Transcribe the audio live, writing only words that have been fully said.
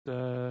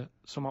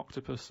some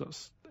octopus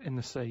that's in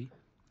the sea,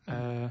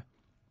 and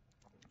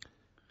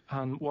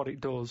what it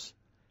does,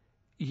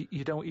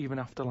 you don't even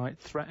have to like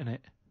threaten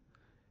it.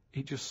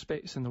 It just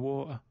spits in the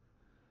water,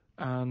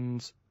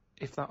 and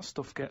if that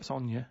stuff gets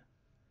on you,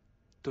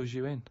 does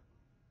you in.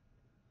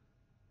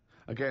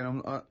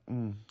 Again,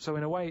 So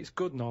in a way, it's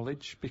good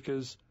knowledge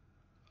because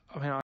I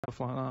mean I have stuff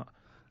like that,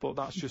 but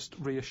that's just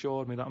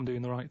reassured me that I'm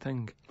doing the right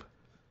thing.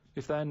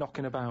 If they're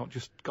knocking about,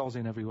 just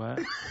gozzing everywhere,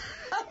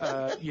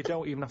 you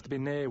don't even have to be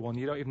near one.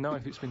 You don't even know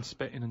if it's been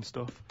spitting and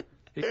stuff.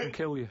 It can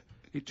kill you.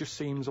 It just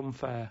seems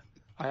unfair.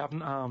 I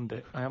haven't harmed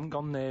it. I haven't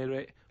gone near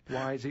it.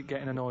 Why is it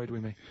getting annoyed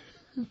with me?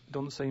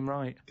 Doesn't seem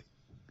right.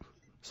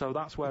 So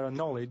that's where a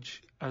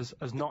knowledge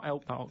has not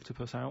helped that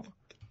octopus out.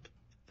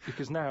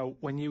 Because now,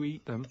 when you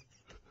eat them,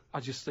 I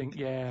just think,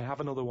 yeah, have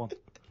another one. Do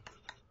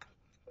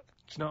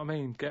you know what I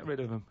mean? Get rid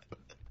of them.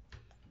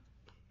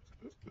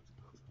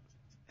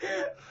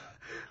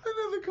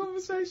 Another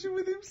conversation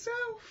with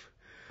himself.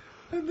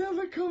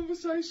 Another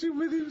conversation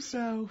with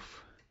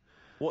himself.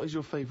 What is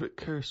your favourite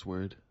curse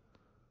word?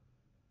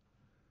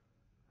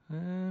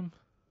 I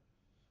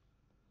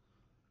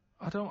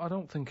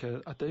don't think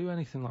I do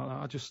anything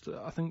like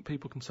that. I think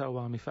people can tell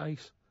by my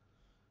face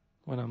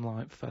when I'm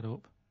like fed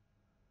up.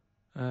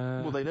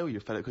 Well, they know you're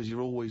fed up because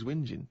you're always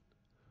whinging.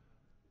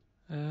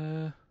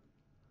 I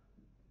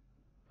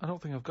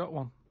don't think I've got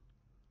one.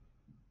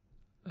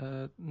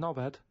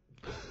 Knobhead.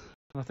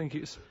 And I think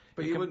it's...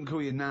 But you wouldn't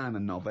call your nan a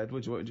knobhead,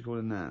 would you? What would you call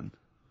a nan?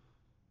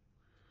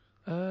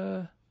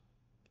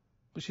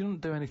 But she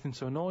doesn't do anything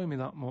to annoy me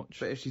that much.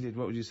 But if she did,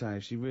 what would you say?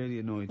 If she really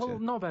annoyed you? Well,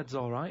 knobhead's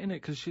alright, innit?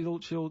 Because she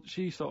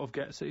sort of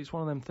gets it. It's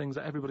one of them things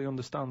that everybody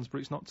understands, but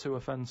it's not too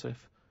offensive.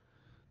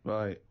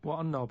 Right. What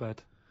a knobhead.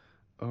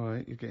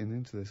 Alright, you're getting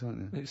into this,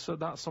 aren't you? So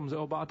that sums it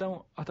up, but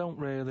I don't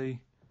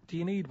really... Do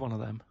you need one of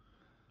them?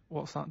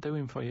 What's that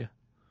doing for you?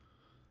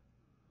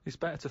 It's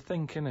better to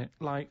think, innit?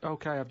 Like,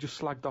 okay, I've just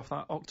slagged off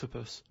that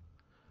octopus,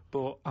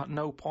 but at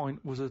no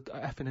point was a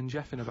effing and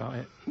jeffing about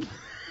it.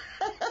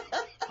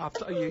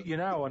 You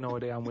know how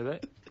annoyed I am with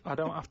it. I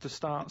don't have to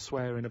start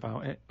swearing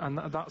about it, and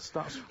that's...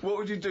 What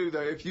would you do,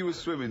 though, if you were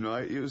swimming,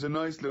 right? It was a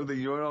nice little thing,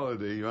 you're on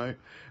holiday, right?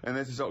 And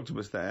there's this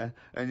octopus there,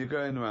 and you're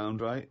going around,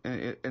 right?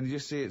 And you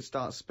just see it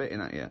start spitting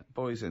at you,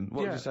 poison.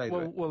 What would you say to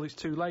it? Well, it's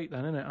too late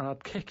then, innit? And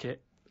I'd kick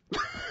it.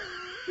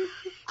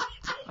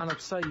 And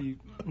I'd say, you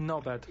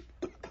knobhead.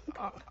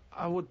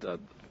 I would,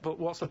 but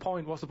what's the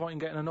point? What's the point in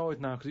getting annoyed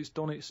now? Because it's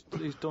done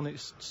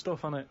its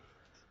stuff, hasn't it?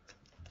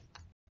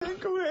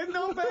 Call it a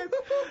knobhead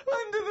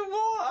under the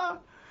water.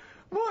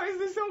 What is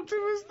this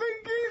octopus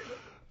thinking?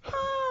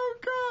 Oh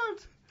God!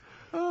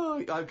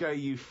 Oh, okay,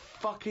 you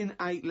fucking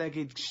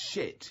eight-legged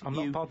shit. I'm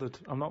not bothered.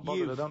 I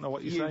don't know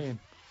what you're saying.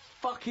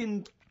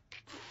 Fucking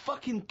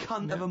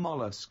cunt of a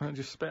mollusk. I'll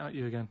just spit at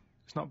you again.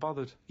 It's not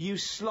bothered. You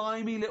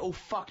slimy little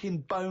fucking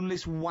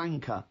boneless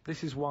wanker.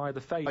 This is why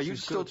the face. Are you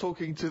still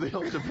talking to the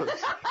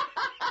octopus?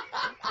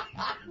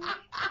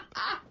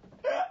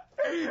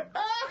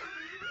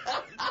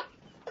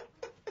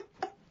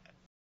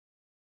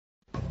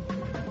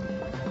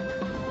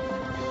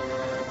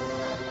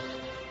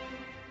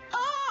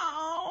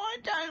 Oh, I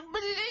don't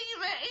believe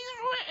it. He's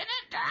written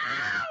it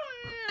down.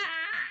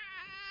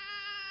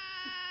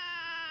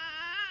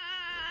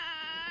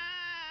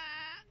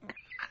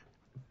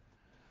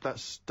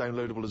 That's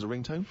downloadable as a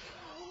ringtone.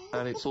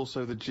 And it's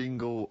also the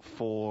jingle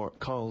for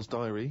Carl's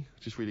diary,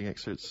 just reading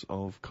excerpts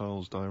of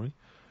Carl's diary.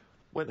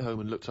 Went home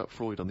and looked up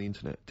Freud on the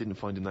internet, didn't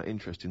find him that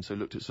interesting, so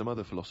looked at some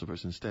other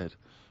philosophers instead.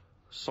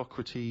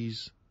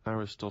 Socrates,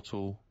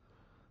 Aristotle.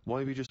 Why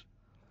have you just...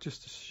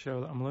 Just to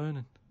show that I'm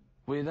learning.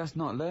 Well, that's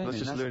not learning. That's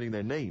just learning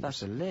their names.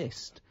 That's a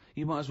list.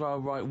 You might as well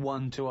write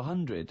 1 to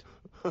 100.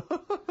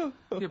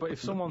 Yeah, but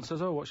if someone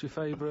says, "Oh, what's your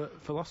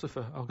favourite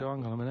philosopher?" I'll go,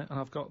 "Hang on a minute," and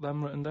I've got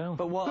them written down.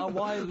 But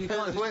why you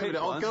can't just Wait a pick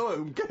minute, one. I'll go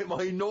home, get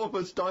my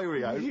enormous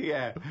diary out.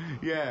 Yeah.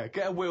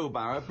 Get a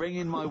wheelbarrow, bring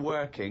in my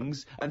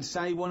workings, and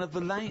say one of the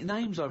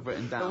names I've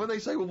written down. And when they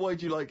say, well, why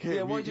do you like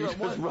him? why do you just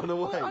like, run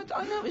away.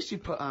 I noticed you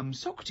put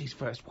Socrates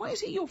first. Why is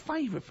he your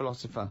favourite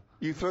philosopher?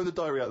 You throw the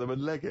diary at them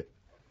and leg it.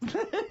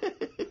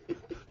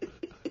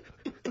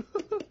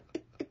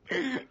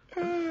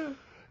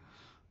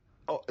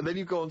 Oh, and then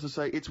you go on to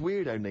say, it's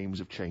weird how names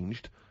have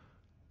changed,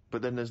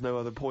 but then there's no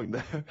other point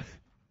there.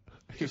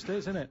 It just is,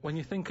 isn't it? When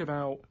you think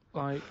about,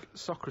 like,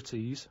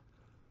 Socrates,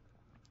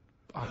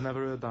 I've never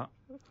heard that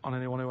on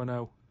anyone who I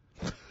know,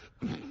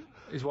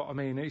 is what I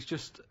mean. It's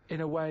just, in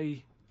a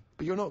way...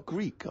 But you're not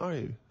Greek, are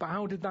you? But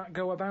how did that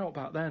go about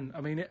back then? I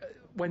mean,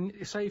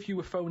 say if you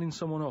were phoning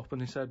someone up and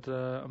they said,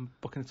 I'm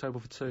booking a table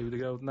for 2, they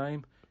go,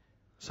 name,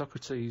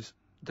 Socrates,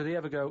 did he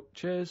ever go,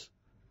 cheers?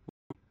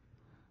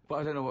 But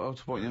I don't know what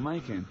else point you're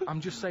making.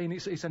 I'm just saying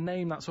it's a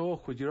name that's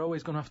awkward. You're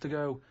always going to have to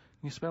go, can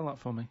you spell that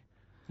for me?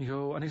 You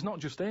go, and it's not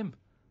just him.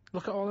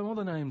 Look at all them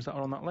other names that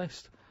are on that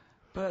list.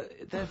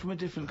 But they're from a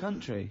different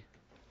country.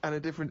 And a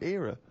different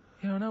era.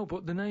 Yeah, I know,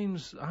 but the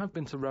names, I've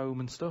been to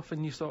Rome and stuff,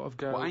 and you sort of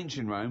go... Well,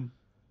 ancient Rome.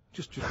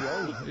 Just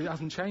Rome. It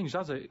hasn't changed,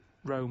 has it?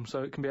 Rome,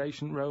 so it can be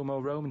ancient Rome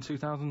or Rome in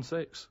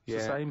 2006.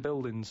 It's the same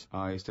buildings. Oh,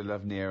 I used to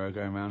love Nero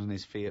going around in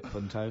his Fiat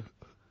Punto.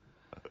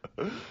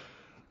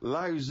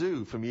 Lao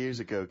Tzu from years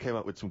ago came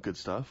up with some good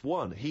stuff.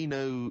 One, he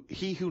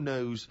who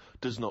knows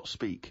does not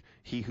speak.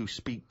 He who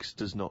speaks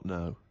does not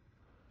know.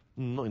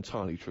 Not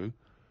entirely true.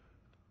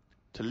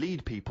 To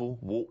lead people,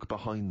 walk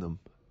behind them.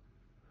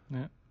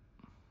 Yeah.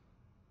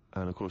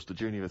 And of course, the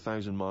journey of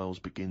 1,000 miles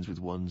begins with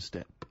one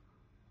step.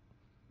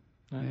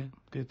 Yeah.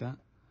 Good that.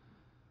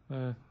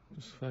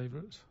 Just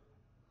favourites.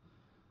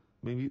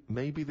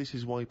 Maybe this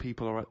is why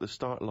people are at the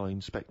start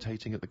line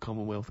spectating at the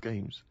Commonwealth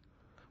Games.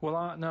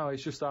 Well, no,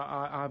 it's just that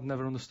I've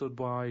never understood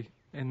why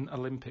in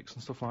Olympics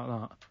and stuff like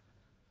that,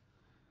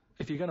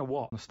 if you're going to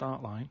walk on the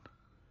start line,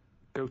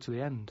 go to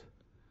the end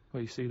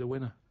where you see the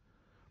winner.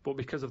 But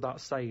because of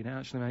that saying, it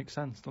actually makes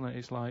sense, doesn't it?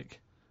 It's like,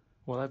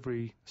 well,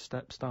 every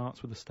step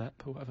starts with a step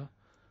or whatever.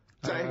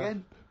 Say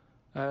again?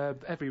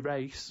 Every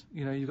race,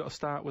 you've got to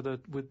start with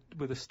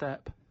a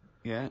step.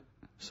 Yeah.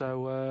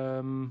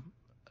 So,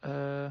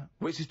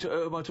 which is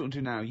who am I talking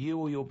to now? You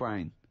or your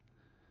brain?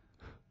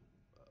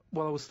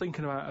 Well, I was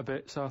thinking about it a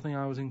bit, so I think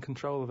I was in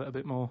control of it a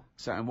bit more.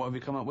 So, and what have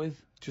you come up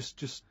with?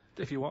 Just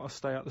if you want to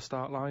stay at the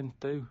start line,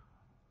 do.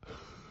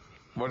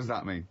 What does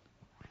that mean?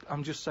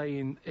 I'm just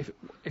saying,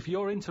 if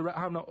you're into,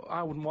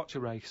 I wouldn't watch a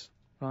race,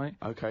 right?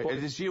 Okay. But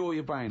Is this you or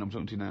your brain I'm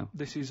talking to now?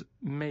 this is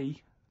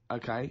me.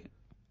 Okay.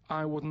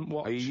 I wouldn't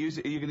watch. Are you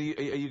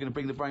gonna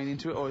bring the brain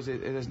into it, or is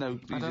it? There's no.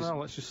 I don't know.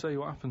 Let's just see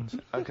what happens.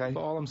 Okay. But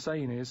all I'm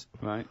saying is,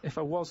 Right. if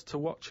I was to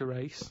watch a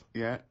race,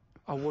 Yeah.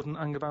 I wouldn't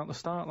hang about the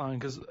start line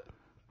because.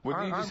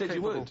 Well, you just said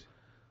you would.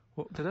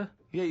 What did I?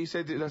 Yeah, you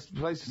said that's the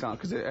place to start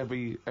because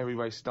every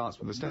race starts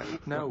with a step.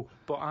 No,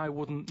 but I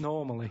wouldn't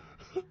normally.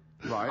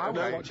 Right. I Okay.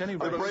 won't watch any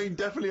The race. brain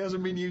definitely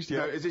hasn't been used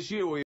No, yet. is this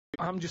you or you?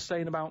 I'm just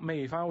saying about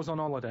me. If I was on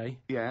holiday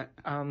Yeah.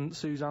 and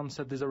Suzanne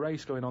said there's a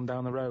race going on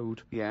down the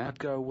road, Yeah. I'd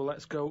go, well,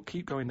 let's go,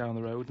 keep going down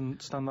the road and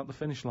stand at the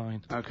finish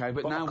line. Okay,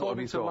 but now what have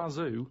according you to thought?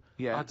 Lazoo,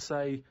 Yeah. I'd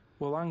say,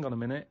 well, hang on a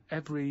minute.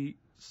 Every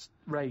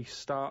race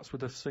starts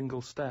with a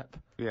single step.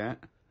 Yeah.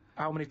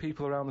 How many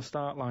people around the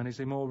start line? Is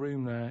there more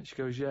room there? She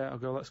goes, yeah. I'll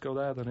go, let's go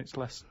there then. It's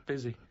less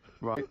busy.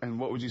 Right. And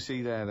what would you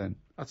see there then?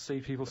 I'd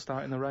see people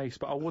starting the race,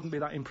 but I wouldn't be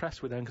that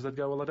impressed with them because I'd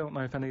go, well, I don't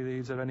know if any of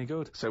these are any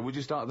good. So would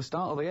you start at the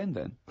start or the end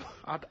then?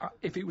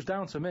 If it was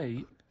down to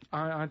me,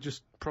 I'd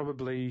just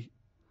probably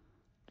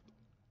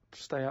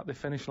stay at the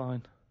finish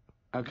line.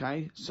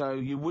 Okay. So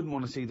you wouldn't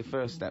want to see the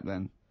first step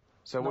then.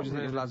 So what Not do you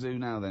think of Lazoo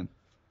now then?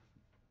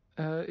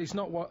 It's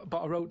not what,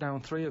 but I wrote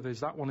down 3 of his.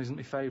 That one isn't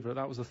my favourite.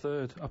 That was the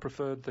 3rd. I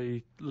preferred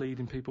the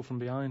leading people from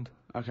behind.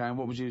 Okay. And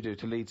what would you do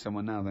to lead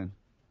someone now then?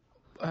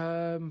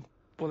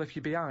 Well, if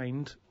you're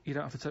behind, you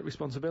don't have to take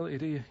responsibility,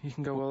 do you? You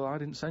can go, well, I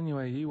didn't send you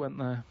here. You went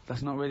there.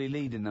 That's not really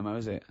leading them, though,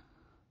 is it?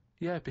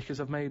 Yeah, because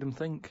I've made them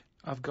think.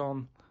 I've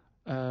gone.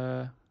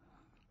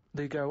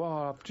 They go,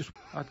 oh,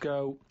 I'd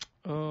go,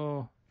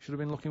 oh, should have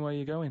been looking where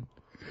you're going.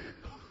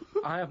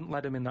 I haven't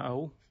led them in that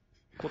hole,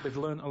 but they've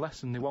learnt a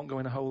lesson. They won't go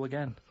in a hole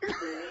again.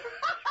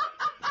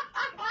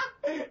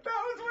 That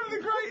was one of the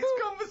greatest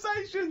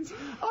conversations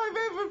I've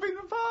ever been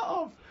a part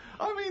of.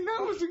 I mean,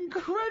 that was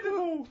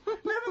incredible.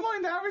 Never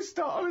mind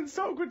Aristotle and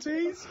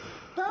Socrates.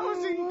 That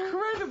was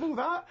incredible,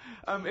 that.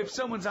 If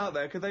someone's out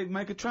there, could they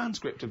make a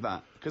transcript of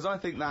that? Because I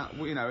think that,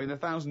 in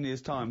 1,000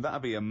 years' time,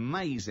 that'd be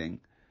amazing.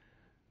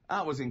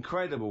 That was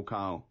incredible,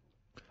 Carl.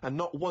 And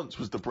not once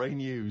was the brain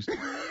used.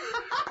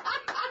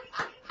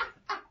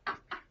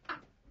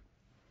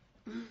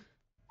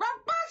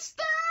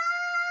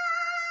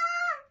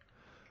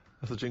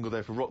 That's the jingle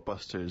there for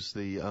Rockbusters,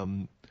 the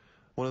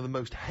one of the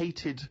most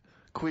hated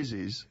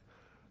quizzes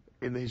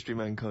in the history of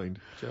mankind.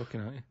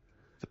 Joking, aren't you?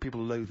 The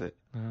people loathe it.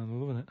 I'm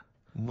loving it.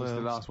 It's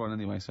the last one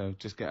anyway, so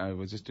just get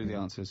over, just do the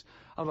answers.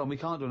 Hold on, we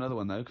can't do another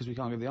one though, because we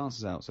can't give the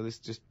answers out, so this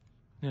just...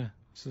 Yeah,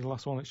 this is the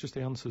last one. It's just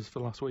the answers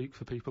for last week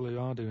for people who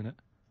are doing it.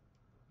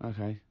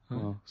 Okay,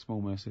 well,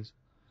 small mercies.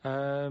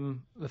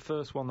 The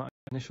first one that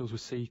initials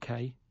was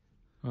CK,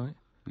 right?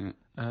 Yeah.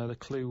 The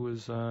clue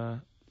was,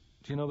 do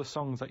you know the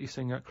songs that you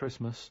sing at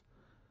Christmas?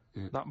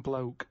 Yeah. That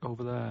bloke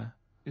over there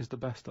is the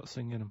best at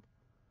singing them.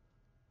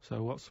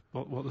 So what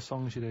are the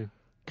songs you do?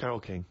 Carol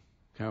King.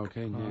 Carol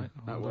King, yeah. Right,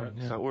 That well works.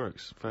 done, yeah. That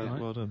works. Very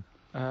Right. well done.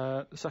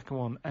 The second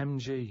one,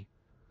 MG.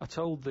 I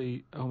told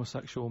the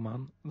homosexual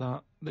man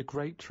that the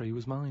grape tree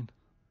was mine.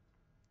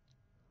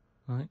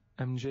 Right?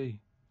 MG.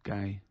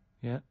 Gay.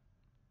 Yeah.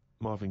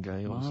 Marvin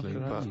Gaye, obviously.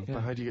 Marvin Gaye,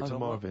 But how do you get to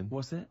Marvin?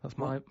 What's it? That's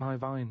my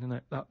Vine, isn't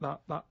it?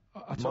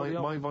 I told you.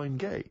 My Vine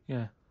Gay?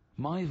 Yeah.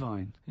 My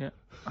Vine. Yeah.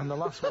 And the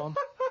last one,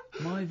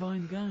 My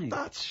Vine Gay.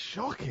 That's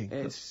shocking.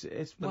 It's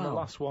then well, the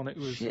last one, it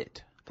was,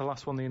 shit. the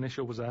last one, the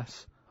initial was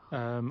S.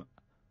 I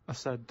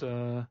said,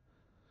 I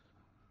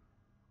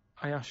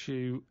asked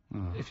you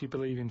if you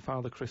believe in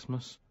Father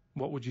Christmas,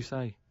 what would you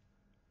say?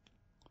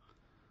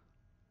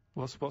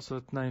 What's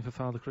the name for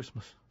Father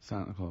Christmas?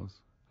 Santa Claus.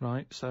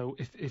 Right, so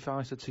if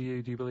I said to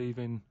you, do you believe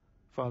in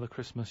Father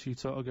Christmas, you'd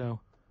sort of go,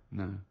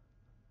 No.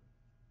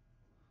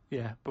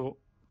 yeah, but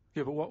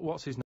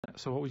what's his name?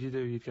 So what would you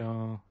do? You'd go,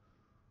 oh,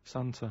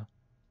 Santa.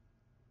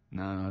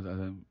 No, I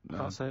don't. No.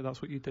 That's it.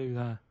 That's what you do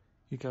there.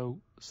 You go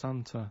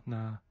Santa,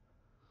 nah,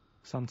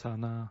 Santa,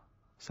 nah,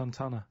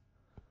 Santana.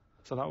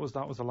 So that was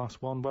the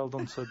last one. Well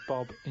done to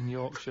Bob in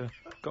Yorkshire.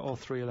 Got all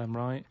 3 of them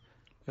right.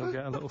 You'll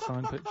get a little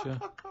signed picture.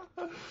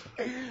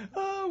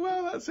 Oh,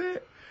 well, that's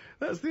it.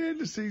 That's the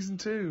end of season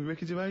 2,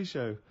 Ricky Gervais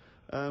Show.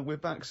 We're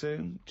back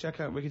soon. Check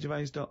out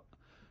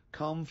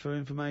rickygervais.com for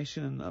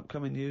information and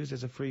upcoming news.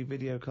 There's a free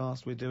video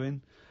cast we're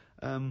doing.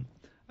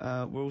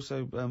 We're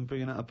also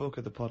bringing out a book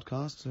of the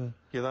podcast.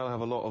 Yeah, that'll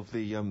have a lot of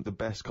the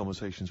best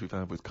conversations we've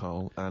had with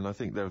Carl, and I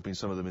think there have been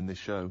some of them in this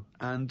show.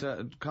 And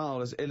Carl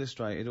has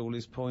illustrated all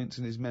his points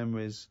and his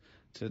memories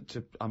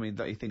I mean,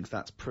 that he thinks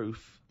that's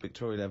proof,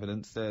 pictorial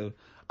evidence. So,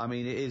 I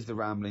mean, it is the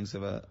ramblings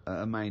of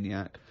a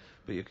maniac,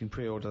 but you can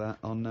pre-order that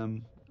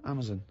on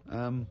Amazon.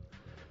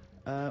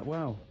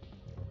 Well,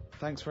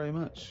 thanks very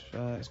much.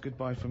 It's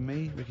goodbye from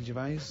me, Ricky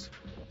Gervais,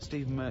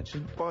 Stephen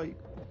Merchant, Bye.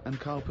 and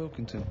Carl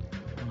Pilkington.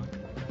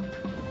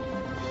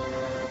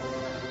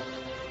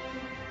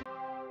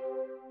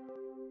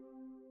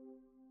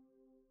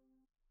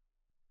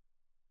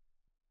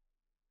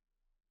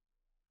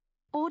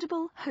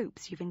 Audible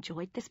hopes you've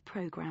enjoyed this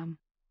programme.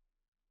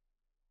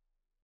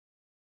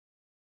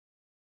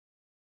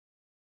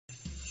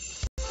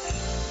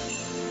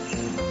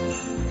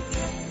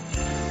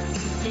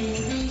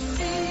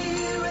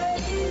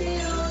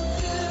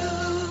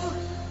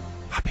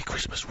 Happy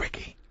Christmas,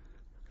 Ricky.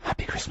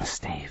 Happy Christmas,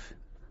 Steve.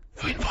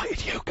 Who invited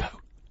Yoko?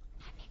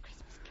 Happy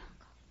Christmas,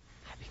 Uncle.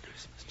 Happy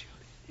Christmas,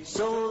 Julie.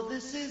 So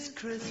this is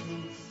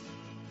Christmas.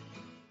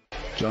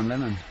 John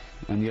Lennon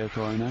and Yoko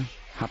Ono.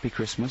 Happy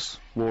Christmas.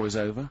 War is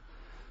over.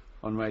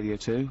 On Radio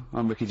 2.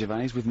 I'm Ricky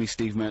Gervais. With me,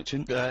 Steve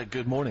Merchant.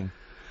 Good morning.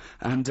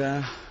 And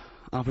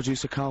our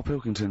producer, Carl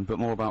Pilkington. But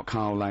more about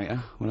Carl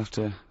later. We want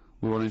to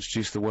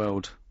introduce the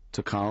world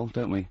to Carl,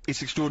 don't we?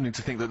 It's extraordinary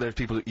to think that there's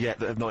people yet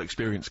that have not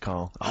experienced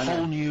Carl. A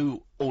whole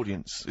new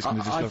audience is going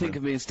to discover I think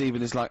of me and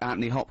Stephen as like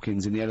Anthony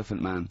Hopkins in The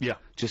Elephant Man. Yeah.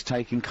 Just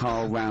taking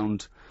Carl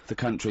round the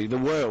country, the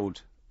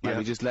world. Maybe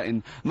Yeah. just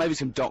letting, maybe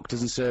some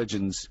doctors and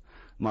surgeons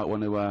might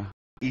want to,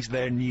 He's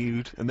there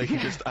nude, and they can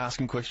just ask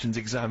him questions,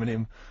 examine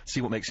him, see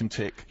what makes him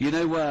tick. You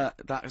know,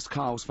 that's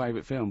Carl's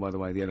favourite film, by the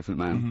way, The Elephant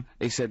Man.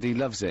 He said he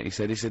loves it. He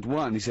said,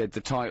 one,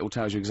 the title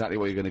tells you exactly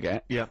what you're going to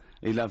get. Yeah.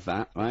 He loved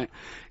that, right?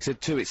 He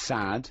said, 2, it's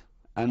sad.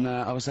 And,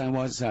 I was saying,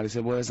 why is it sad? He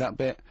said, well, there's that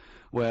bit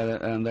where,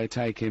 they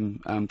take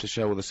him, to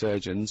show all the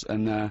surgeons,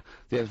 and, the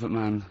Elephant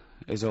Man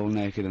is all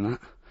naked and that.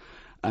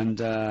 And,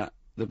 the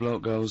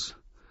bloke goes,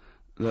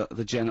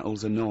 the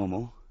genitals are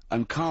normal.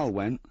 And Carl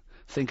went,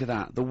 think of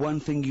that, the one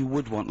thing you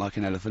would want like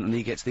an elephant, and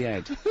he gets the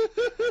head.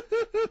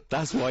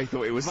 That's why he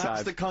thought it was sad.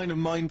 That's the kind of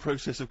mind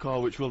process of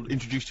Carl which we'll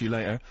introduce to you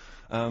later.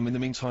 In the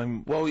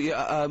meantime... Well,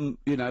 yeah,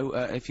 you know,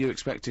 if you're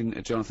expecting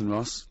Jonathan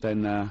Ross,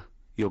 then,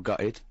 you're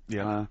gutted.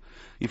 Yeah.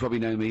 You probably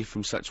know me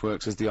from such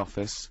works as The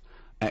Office,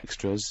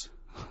 Extras,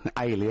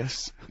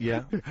 Alias.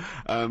 Yeah.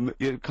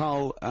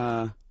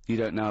 Carl, you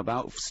don't know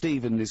about.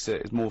 Stephen is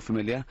more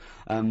familiar.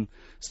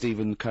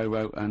 Stephen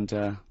co-wrote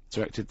and,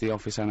 directed The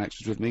Office and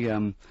Extras with me.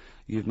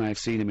 You may have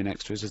seen him in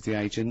Extras as the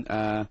agent.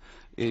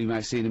 You may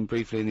have seen him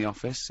briefly in The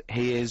Office.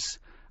 He is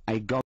a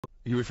god.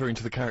 You're referring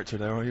to the character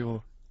there, are you?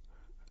 Or...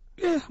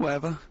 Yeah,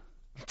 whatever.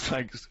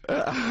 Thanks.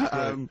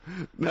 Well,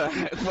 no,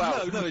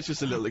 it's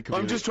just a little...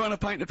 I'm just trying to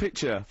paint a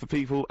picture for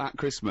people at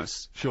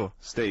Christmas. Sure.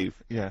 Steve.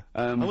 Yeah.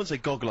 I wouldn't say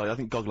goggle-eyed. I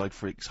think goggle-eyed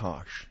freak's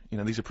harsh. You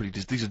know, these are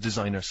these are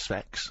designer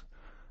specs.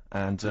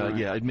 And, Right.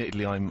 yeah,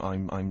 admittedly, I'm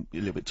a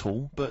little bit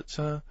tall, but,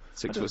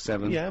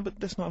 6'7". Yeah, but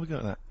let's not have a go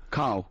at that.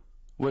 Carl,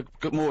 we've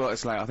got more of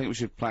this later. I think we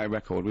should play a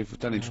record. We've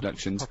done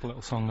introductions. Pop a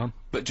little song on.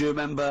 But do you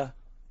remember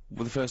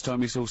the first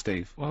time you saw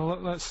Steve? Well,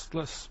 let's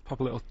pop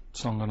a little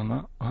song on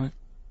that, alright?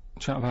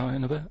 Chat about it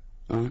in a bit.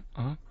 Alright.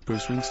 Alright.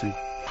 Bruce Springsteen.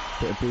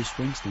 Bit of Bruce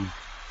Springsteen.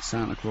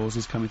 Santa Claus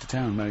is coming to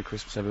town. Merry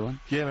Christmas,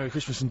 everyone. Yeah, Merry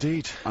Christmas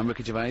indeed. I'm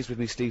Ricky Gervais, with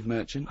me Steve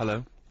Merchant.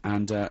 Hello.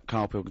 And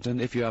Carl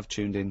Pilkington. If you have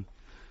tuned in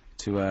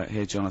to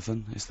hear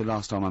Jonathan, it's the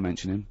last time I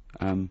mention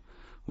him.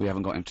 We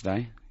haven't got him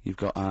today. You've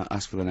got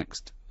us for the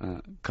next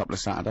couple of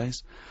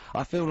Saturdays.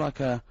 I feel like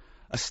a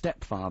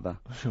stepfather.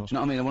 Sure. Do you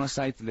know what I mean? I want to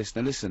say to the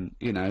listener, listen,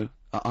 you know,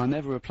 I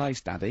never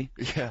replace Daddy,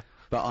 Yeah.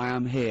 but I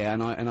am here,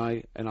 and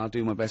I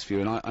do my best for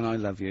you, and I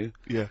love you.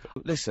 Yeah.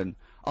 Listen,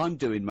 I'm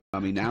doing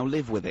Mummy now.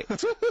 Live with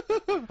it.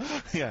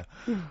 Yeah.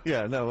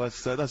 Yeah, no,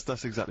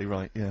 that's exactly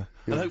right, yeah.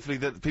 And hopefully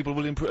that people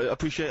will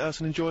appreciate us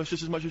and enjoy us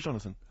just as much as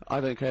Jonathan. I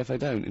don't care if they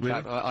don't. In Really?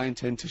 fact, I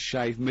intend to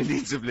shave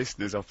millions of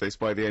listeners off this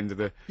by the end of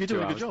the You're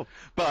doing 2 a good hours. job.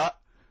 But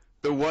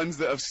the ones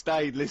that have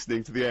stayed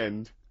listening to the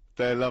end,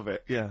 they love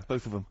it. Yeah,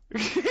 both of them.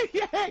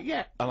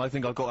 Yeah. And I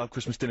think I've got to have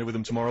Christmas dinner with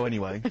them tomorrow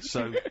anyway,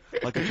 so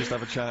I could just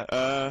have a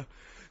chat.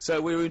 So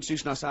we were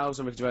introducing ourselves.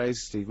 I'm Ricky Gervais,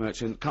 Steve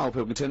Merchant, Carl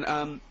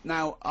Pilkington.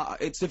 Now,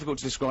 it's difficult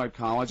to describe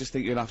Carl. I just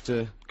think you'll have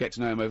to get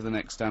to know him over the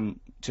next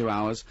 2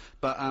 hours.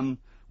 But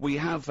we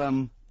have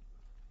taken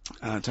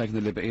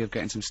the liberty of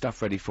getting some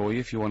stuff ready for you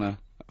if you want to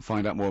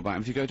find out more about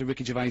him. If you go to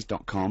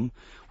rickygervais.com,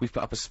 we've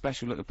put up a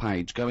special little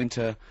page. Go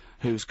into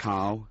Who's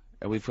Carl.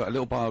 we've got a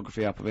little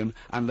biography up of him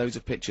and loads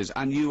of pictures,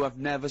 and you have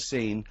never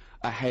seen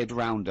a head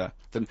rounder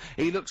than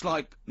he looks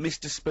like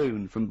Mr.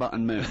 Spoon from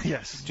Button Moon.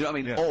 Yes. Do you know what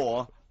I mean? Yeah.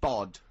 Or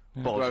Bod.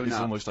 Bod grown is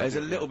up. almost like There's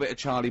a little bit of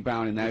Charlie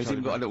Brown in there. He's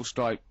even got a little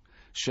striped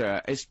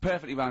shirt. It's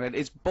perfectly rounded.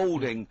 It's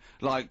balding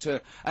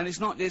and it's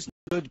not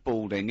good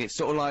balding. It's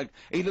sort of like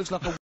he looks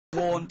like a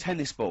worn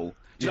tennis ball.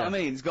 Do you know what I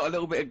mean? He's got a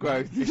little bit of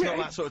growth. It's not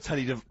that sort of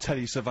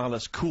Telly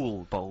Savalas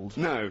cool bald.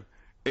 No,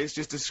 it's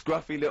just a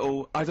scruffy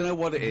little. I don't know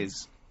what it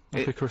is.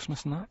 Happy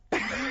Christmas and that.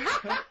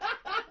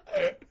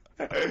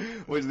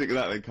 What do you think of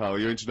that then, Carl?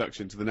 Your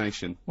introduction to the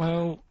nation.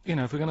 Well, you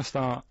know, if we're going to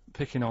start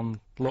picking on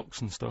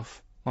looks and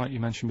stuff, like you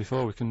mentioned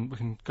before, we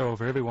can go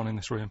over everyone in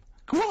this room.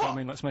 What? I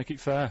mean, let's make it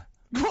fair.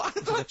 What?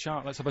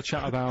 Let's have a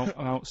chat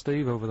about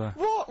Steve over there.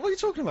 What? What are you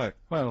talking about?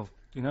 Well,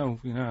 you know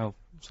how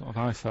sort of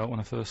I felt when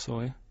I first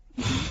saw you.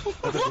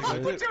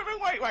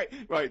 Wait.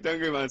 Right,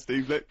 don't go mad,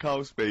 Steve. Let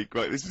Carl speak.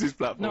 Right, this is his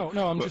platform.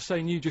 No, I'm just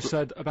saying. You just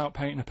said about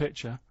painting a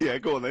picture. Yeah,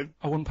 go on then.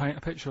 I wouldn't paint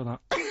a picture of that.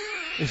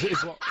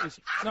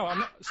 No, I'm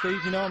not,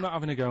 Steve. You know I'm not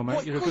having a go, mate.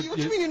 What do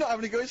you mean you're not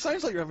having a go? It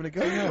sounds like you're having a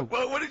go. No.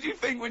 Well, what did you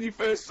think when you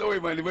first saw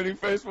him, when he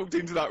first walked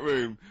into that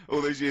room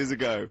all those years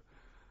ago?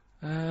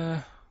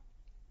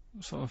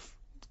 Sort of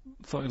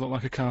thought he looked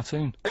like a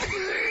cartoon.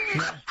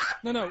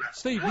 No,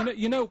 Steve.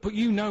 You know, but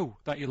you know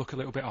that you look a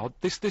little bit odd.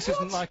 This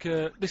isn't like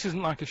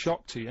a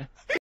shock to you.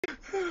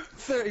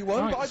 31,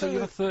 Right, but I so don't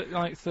you're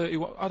 30.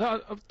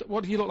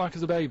 What do you look like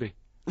as a baby?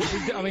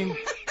 I mean.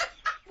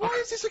 Why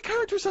is this a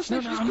character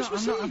assassination? I'm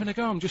not having a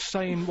go. I'm just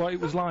saying what it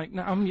was like.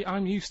 Now,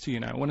 I'm used to,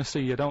 when I see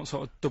you, I don't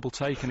sort of double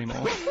take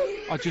anymore.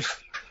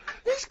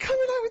 He's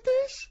coming out with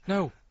this?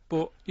 No,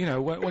 but,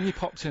 when you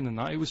popped in and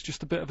that, it was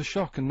just a bit of a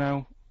shock, and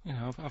now,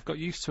 I've got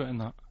used to it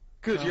and that.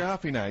 Good, you're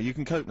happy now. You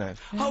can cope now.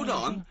 Hold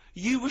on.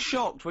 You were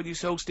shocked when you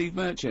saw Steve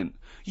Merchant.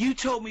 You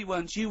told me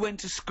once you went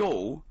to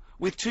school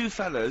with two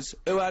fellas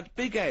who had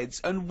big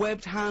heads and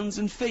webbed hands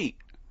and feet.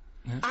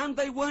 Yeah. And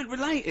they weren't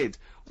related.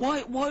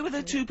 Why were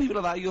there two people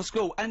like that at your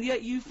school, and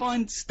yet you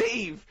find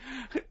Steve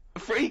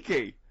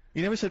freaky?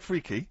 You never said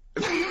freaky.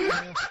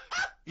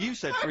 You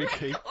said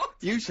freaky.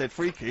 You said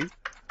freaky.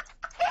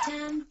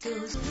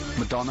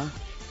 Madonna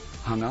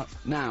hung up.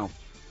 Now,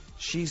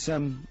 she's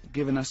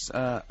given us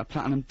a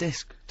platinum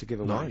disc to give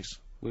away. Nice.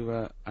 We've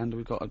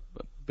got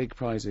big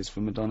prizes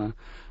for Madonna.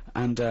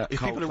 And if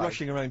people are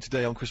rushing around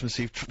today on Christmas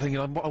Eve thinking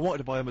I wanted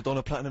to buy a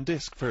Madonna platinum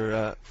disc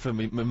for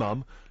my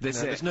mum,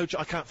 there's no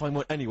I can't find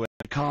one anywhere.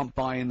 You can't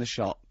buy in the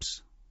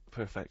shops.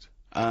 Perfect.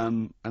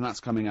 And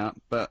that's coming up.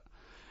 But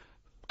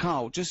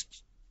Carl,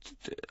 just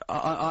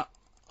I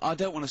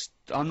don't want to.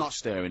 I'm not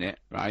stirring it,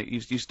 right?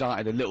 You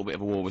started a little bit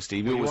of a war with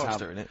Steve. You always are have.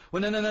 stirring it.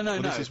 Well,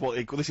 no.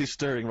 This is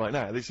stirring right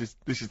now. This is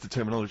the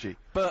terminology.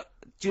 But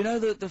do you know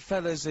that the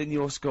fellas in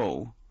your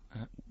school,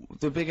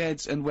 the big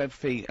heads and webbed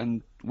feet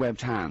and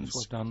webbed hands?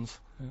 Webbed hands.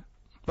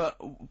 Yeah.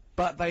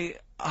 But they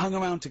hung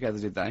around together,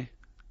 did they?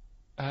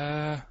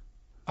 I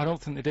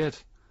don't think they did.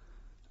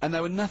 And they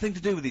were nothing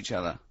to do with each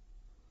other.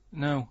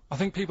 No, I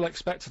think people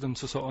expected them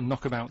to sort of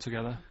knock about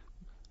together.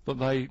 But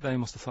they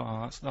must have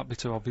thought, that'd be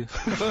too obvious.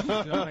 Do you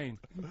know what I mean?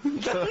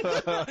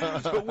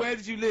 But where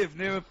did you live?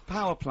 Near a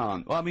power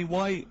plant? Well, I mean,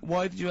 why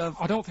did you have...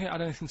 I don't think it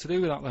had anything to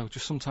do with that, though.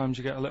 Just sometimes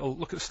you get a little...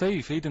 Look at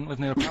Steve, he didn't live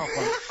near a power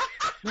plant.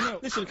 No.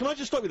 Listen, can I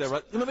just stop you there,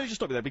 right? Let me just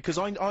stop you there, because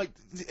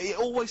it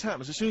always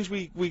happens. As soon as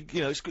we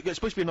it's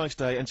supposed to be a nice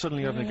day, and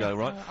suddenly you're having a go,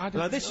 right?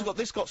 Now,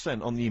 this got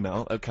sent on the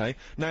email, okay?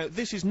 Now,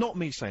 this is not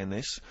me saying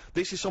this.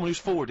 This is someone who's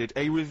forwarded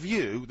a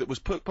review that was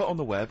put on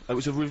the web. It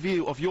was a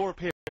review of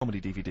European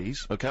comedy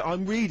DVDs, okay?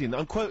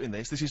 I'm quoting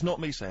this is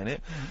not me saying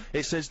it.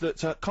 It says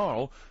that,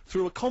 Carl,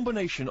 through a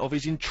combination of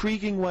his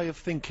intriguing way of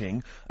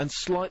thinking and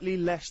slightly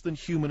less than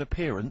human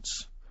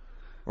appearance,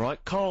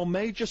 right, Carl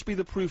may just be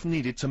the proof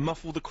needed to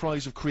muffle the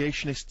cries of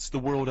creationists the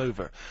world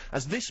over,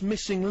 as this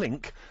missing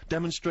link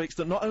demonstrates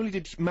that not only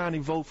did man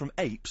evolve from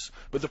apes,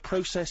 but the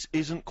process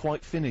isn't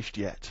quite finished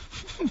yet.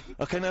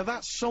 Okay, now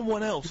that's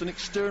someone else, an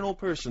external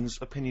person's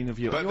opinion of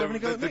you. But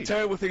the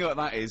terrible thing about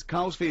that is,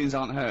 Carl's feelings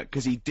aren't hurt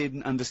because he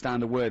didn't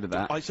understand a word of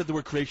that. I said the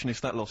word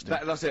creationist, that lost him.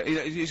 That lost it.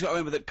 You've got to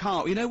remember that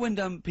Carl, you know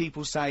when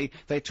people say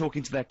they're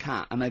talking to their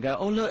cat and they go,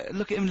 oh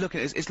look at him, look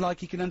at it, it's like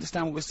he can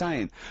understand what we're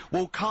saying.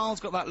 Well, Carl's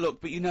got that look,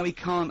 but you know he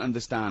can't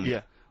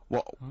understand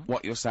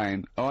what you're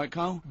saying. All right,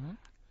 Carl?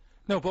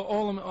 No, but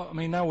I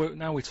mean, now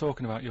we're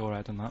talking about your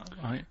head and that,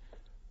 right?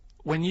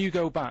 When you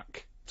go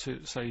back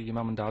to, say, your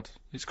mum and dad,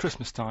 it's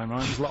Christmas time,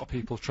 right? There's a lot of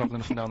people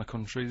travelling up and down the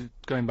country,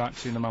 going back,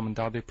 seeing their mum and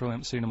dad. They probably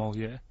haven't seen them all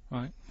year,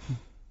 right?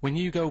 When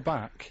you go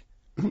back,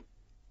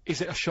 is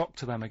it a shock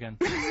to them again?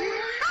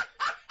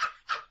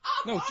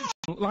 No,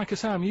 like I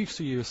say, I'm used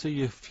to you. I see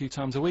you a few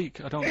times a week.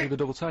 I don't do the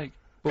double take.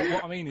 But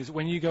what I mean is,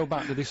 when you go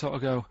back, do they sort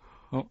of go,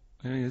 oh,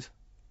 here he is?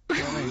 You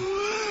know what I mean?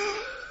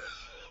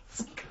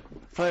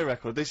 Play a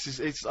record.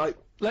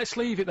 Let's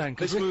leave it then.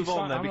 Let's move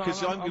on then,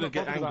 because I'm going to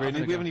get angry,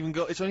 and we haven't even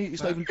got. It's not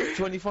even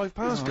 25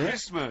 past yet.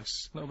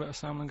 Christmas. A little bit of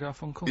Simon and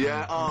Garfunkel.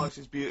 Yeah. Oh, this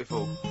is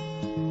beautiful.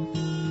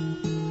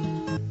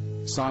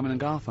 Simon and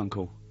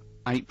Garfunkel.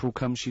 April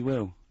come she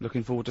will.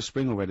 Looking forward to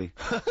spring already.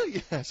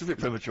 Yeah, it's a bit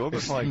premature,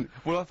 but fine.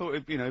 Well, I thought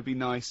it'd be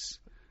nice.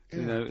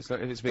 You know, it's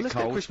like, if it's a bit Let's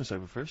cold. get Christmas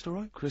over first,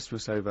 alright?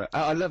 Christmas over.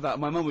 I love that.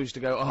 My mum used to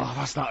go, "Oh,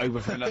 that's not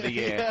over for another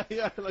year."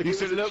 like Used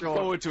to it was a look chore.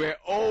 forward to it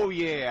all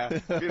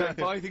year. You know,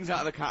 buy things out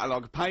of the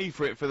catalogue, pay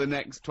for it for the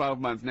next 12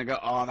 months, and then go,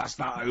 "Oh, that's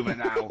not over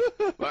now."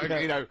 Like,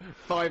 you know,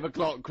 5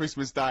 o'clock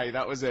Christmas Day,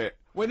 that was it.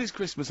 When is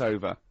Christmas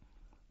over?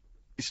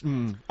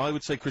 I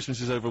would say Christmas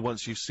is over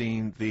once you've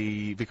seen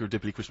the Vicar of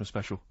Dibley Christmas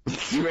special.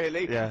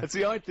 Really? Yeah.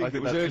 See, I think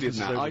it was that earlier Christmas than is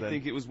that. over I then.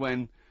 think it was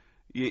when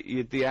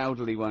the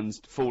elderly ones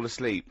fall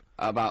asleep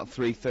about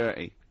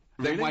 3:30.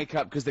 Then Really? wake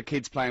up because the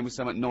kid's playing with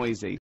something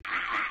noisy.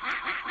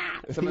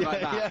 Something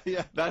like that.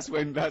 Yeah. That's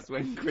when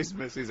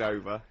Christmas is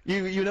over.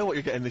 You know what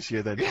you're getting this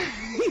year then.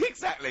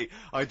 Exactly.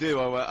 I do.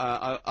 All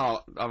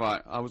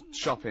right. I was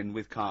shopping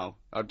with Carl.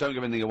 Don't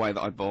give anything away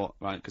that I bought,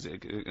 right? Because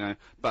you know.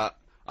 But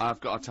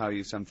I've got to tell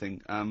you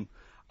something.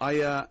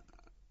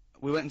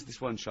 We went into this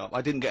one shop.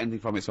 I didn't get anything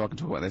from it, so I can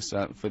talk about this.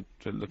 For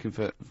looking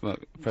for a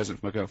present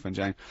for my girlfriend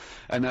Jane,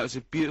 and it was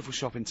a beautiful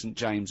shop in St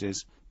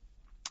James's.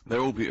 They're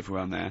all beautiful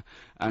around there,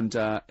 and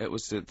it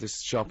was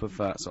this shop of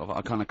sort of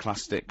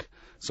iconoclastic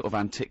sort of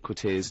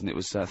antiquities, and it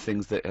was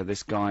things that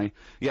this guy.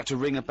 You had to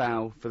ring a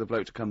bell for the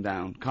bloke to come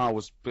down. Carl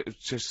was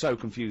just so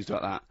confused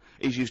about that.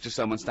 He's used to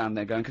someone standing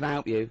there going, "Can I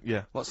help you?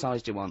 Yeah. What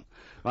size do you want?"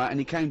 Right, and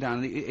he came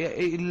down, and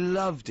he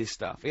loved his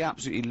stuff. He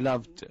absolutely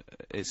loved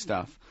his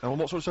stuff. And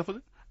what sort of stuff was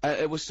it?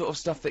 It was sort of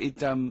stuff that he'd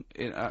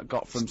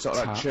got from sort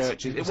of like Tats.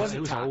 churches. It wasn't It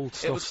was tat. old It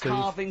stuff, was Steve.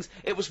 carvings.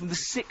 It was from the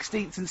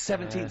 16th and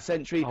 17th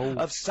century old.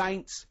 of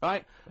saints,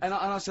 right? And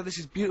I said, "This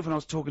is beautiful." And I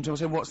was talking to him. I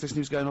said, "What's this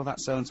news going on? That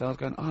so and so." I was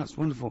going, "Oh, that's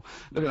wonderful.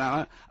 Look at that."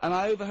 Right? And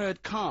I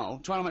overheard Carl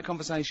trying to make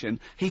conversation.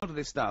 He ordered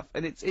this stuff,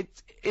 and it's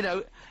you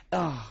know,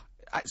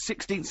 at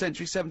 16th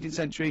century, 17th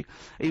century.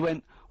 He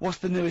went, "What's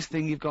the newest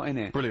thing you've got in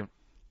here?" Brilliant.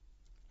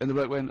 And the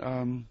bloke went,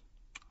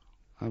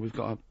 "We've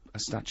got a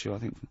statue, I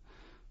think."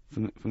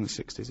 From the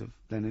 60s of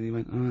then, and he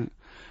went, "All right."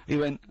 He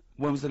went,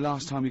 "When was the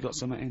last time you got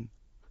something in?"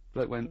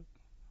 Bloke went,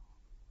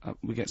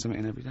 "We get something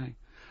in every day."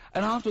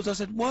 And afterwards I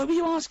said, "Why were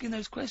you asking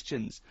those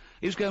questions?"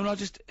 He was going,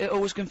 "It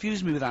always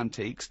confused me with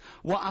antiques.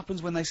 What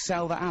happens when they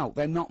sell that out?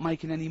 They're not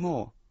making any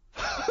more."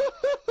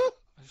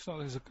 I just thought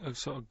it was a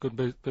sort of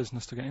good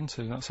business to get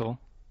into, that's all.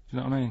 Do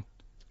you know what I mean?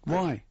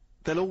 Why?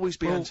 There'll always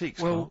be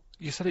antiques. Well, Carl.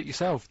 you said it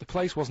yourself. The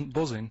place wasn't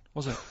buzzing,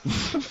 was it?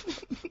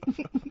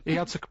 He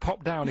had to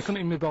pop down. He couldn't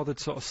even be bothered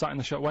sort of sat in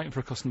the shop waiting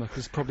for a customer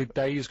because probably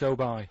days go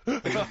by.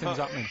 Nothing's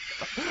happening.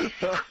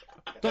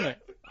 Doesn't it?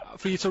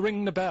 For you to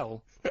ring the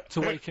bell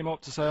to wake him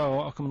up to say, "Oh,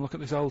 I'll come and look at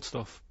this old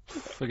stuff."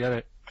 Forget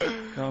it. You know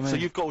what I mean? So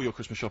you've got all your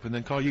Christmas shopping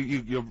then, Carl?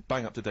 You're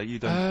bang up to date, you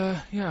don't?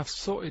 Yeah, I've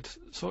sorted,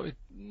 you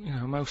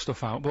know, most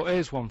stuff out. But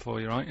here's one for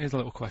you, right? Here's a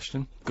little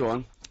question. Go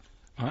on.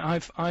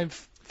 Right, I've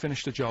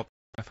finished a job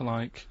for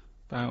like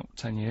about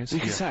 10 years. You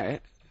can say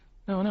it.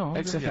 No.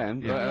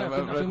 XFM, Yeah,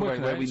 I've been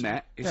working where there. we It's-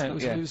 met. It's Yeah,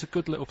 not- it was a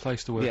good little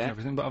place to work Yeah. and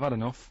everything, but I've had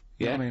enough.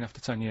 You know what I mean,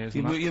 after 10 years.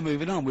 and that. You're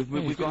moving on. We've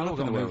You've gone up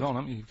got in to the move world. on,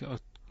 haven't you? You've got to,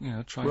 you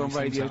know, try We're new on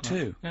things radio out,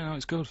 too. like. Yeah, no,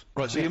 it's good.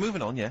 Right, so you're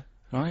moving on, yeah?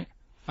 Right?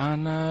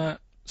 And,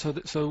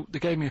 so they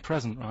gave me a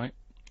present, right?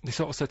 They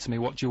sort of said to me,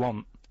 "What do you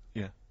want?"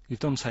 Yeah. "You've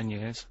done 10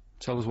 years.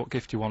 Tell us what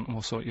gift you want and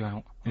we'll sort you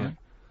out." Yeah. Right?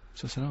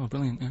 So I said, "Oh,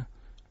 brilliant, yeah."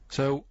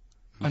 So,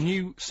 I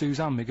knew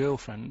Suzanne, my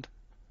girlfriend,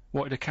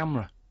 wanted a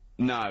camera,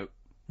 No.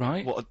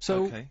 right?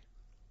 So, okay.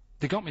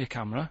 they got me a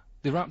camera,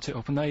 they wrapped it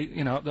up, and they,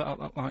 you know,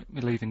 like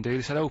me leaving day,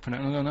 they said, "Open it,"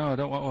 and I go, "No, I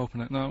don't want to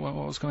open it." "No,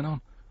 what's going on?"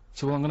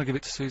 So, "Well, I'm going to give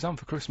it to Suzanne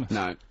for Christmas."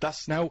 No.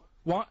 That's Now,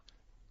 why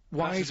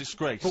that's a is,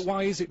 disgrace. but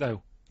why is it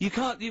though? You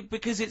can't,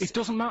 because it's... It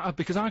doesn't matter,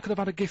 because I could have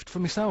had a gift for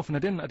myself and I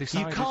didn't, I You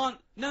decided. can't...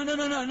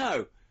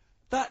 No.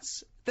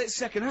 That's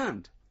second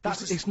hand.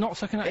 It's not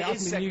second hand, It it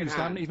is hasn't been used, I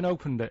second-hand. haven't even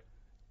opened it.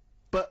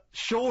 But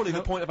surely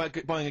the point about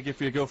buying a gift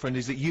for your girlfriend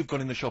is that you've gone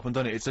in the shop and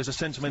done it. There's a It's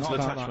sentimental not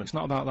about that, attachment. it's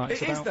not about that,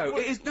 it's It is, about though.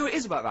 It is. No, it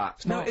is about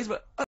that. No, not it is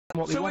about...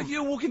 what they So want. if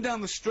you're walking down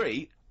the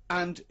street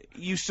and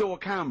you saw a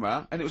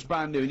camera and it was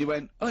brand new and you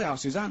went, "Oh yeah,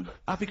 Suzanne,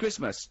 happy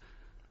Christmas."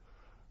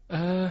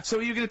 So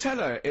are you going to tell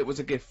her it was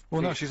a gift? Well,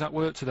 for no, you? she's at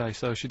work today,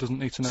 so she doesn't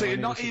need to know. So you're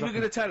any of not this is even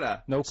happening. going to tell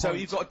her? No So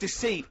point. you've got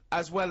deceit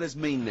as well as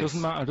meanness.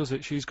 Doesn't matter, does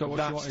it? She's got what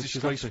she That's wanted. She's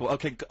disgraceful.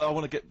 happy. Okay, I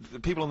want to get the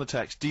people on the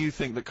text. Do you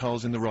think that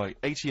Carl's in the right?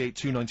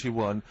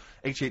 882921,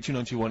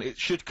 882921.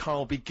 Should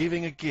Carl be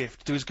giving a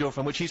gift to his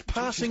girlfriend, which he's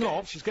passing getting-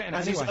 off she's getting it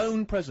as anyway. his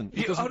own present?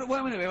 You, hold on, wait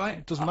a minute, right?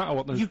 It doesn't matter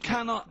what the... You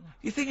cannot.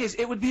 The thing is,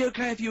 it would be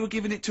okay if you were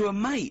giving it to a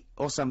mate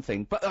or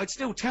something, but I'd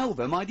still tell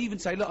them. I'd even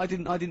say, "Look, I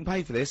didn't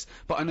pay for this,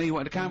 but I know you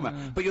wanted a camera."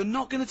 But you're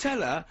not going to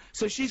tell her,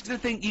 so she's going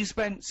to think you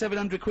spent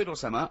 700 quid or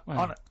something Well,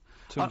 on it.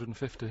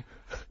 250.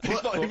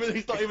 He's not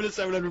even a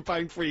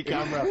 £700 free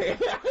camera.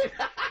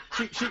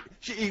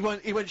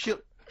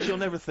 She'll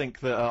never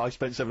think that I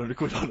spent 700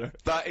 quid on her.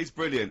 That is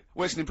brilliant.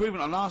 Well, it's an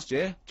improvement on last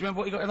year. Do you remember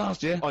what you got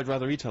last year? I'd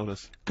rather he told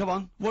us. Come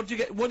on. What did you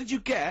get? What did you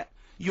get?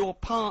 Your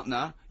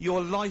partner,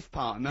 your life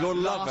partner, Your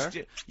last lover?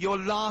 year, your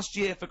last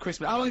year for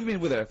Christmas. How long have you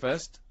been with her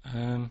first?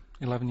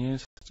 11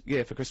 years.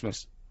 Yeah, for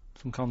Christmas.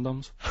 Some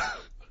condoms.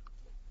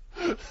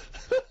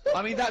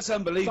 I mean, that's Bang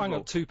unbelievable.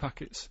 up 2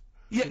 packets.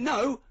 Yeah,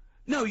 no.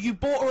 No, you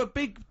bought her a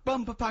big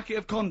bumper packet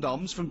of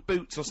condoms from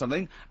Boots or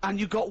something, and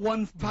you got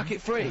one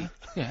packet free.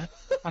 Yeah,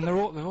 and they've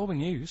all been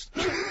used.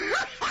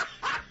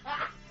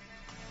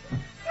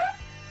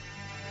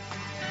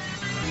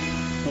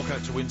 Walk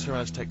Out to Winter,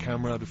 Aztec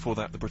Camera, before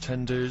that The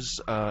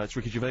Pretenders. It's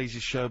Ricky Gervais'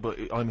 show, but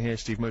I'm here,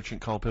 Steve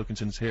Merchant, Carl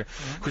Pilkington's here.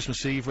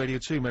 Christmas Eve, Radio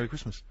 2, Merry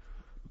Christmas.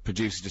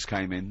 Producer just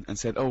came in and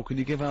said, "Oh, can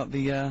you give out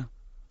the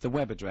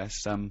web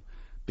address,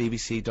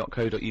 bbc.co.uk/Radio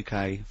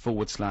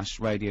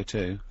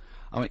 2?"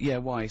 I went, "Yeah,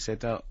 why?" He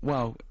said,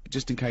 "Well,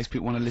 just in case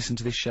people want to listen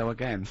to this show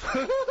again."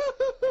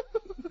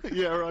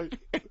 Yeah, right.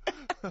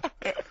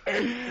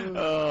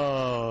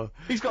 Oh.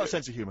 He's got a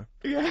sense of humour.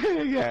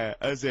 Yeah,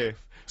 as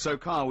if. So,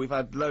 Carl, we've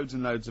had loads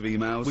and loads of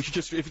emails. We should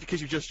just,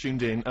 because you've just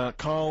tuned in,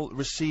 Carl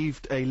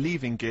received a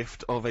leaving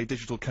gift of a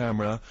digital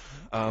camera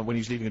when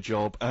he's leaving a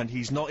job, and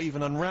he's not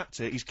even unwrapped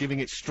it. He's giving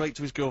it straight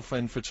to his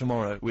girlfriend for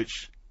tomorrow,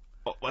 which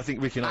I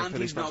think Ricky and I And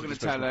feel he's is not going to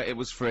tell her it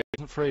was free. It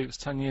wasn't free, it was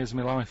 10 years of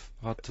my life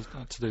I've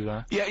had to do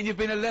that. Yeah, and you've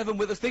been 11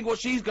 with us. Think what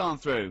she's gone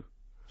through.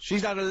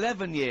 She's had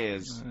 11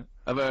 years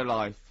of her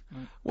life.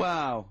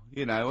 Wow,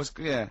 you know,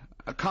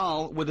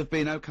 Carl would have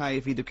been okay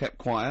if he'd have kept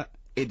quiet.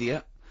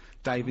 Idiot.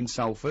 Dave in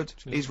Salford.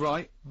 He's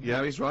right.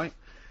 Yeah, he's right.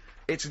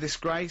 It's a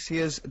disgrace. He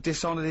has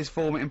dishonoured his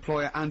former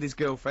employer and his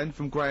girlfriend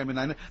from Graham and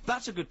Anna.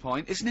 That's a good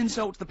point. It's an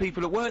insult to the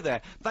people that work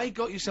there. They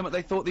got you something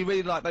they thought they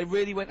really liked. They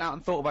really went out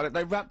and thought about it.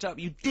 They wrapped it up.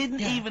 You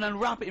didn't even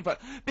unwrap it in front.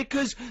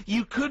 Because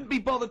you couldn't be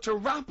bothered to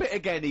wrap it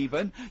again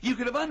even. You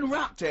could have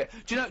unwrapped it.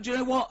 Do you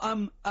know what,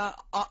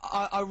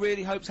 I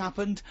really hope's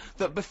happened?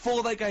 That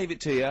before they gave it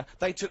to you,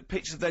 they took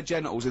pictures of their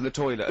genitals in the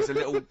toilet as a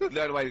little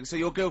load away. So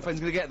your girlfriend's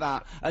gonna get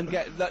that and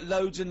get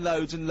loads and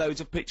loads and loads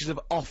of pictures of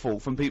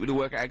offal from people who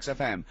work at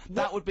XFM.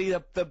 That would be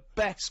the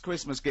best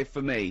Christmas gift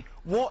for me.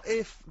 What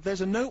if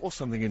there's a note or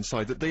something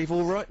inside that they've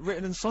all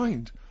written and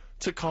signed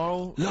to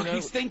Carl? Look,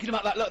 he's thinking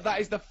about that. Look,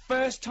 that is the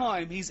first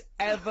time he's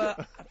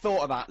ever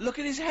thought of that. Look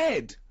at his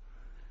head.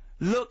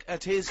 Look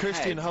at his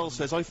Christian head. Hull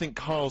says, I think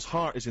Carl's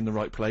heart is in the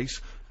right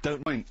place.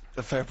 Don't mind.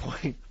 A fair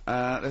point.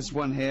 There's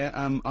one here.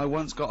 I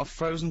once got a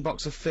frozen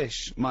box of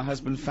fish my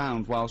husband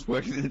found whilst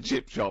working in a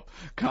chip shop.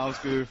 Carl's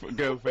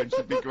girlfriend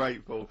should be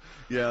grateful.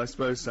 Yeah, I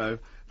suppose so.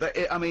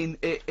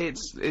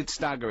 It's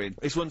staggering.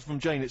 It's one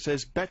from Jane. It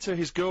says, better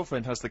his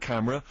girlfriend has the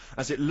camera,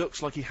 as it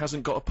looks like he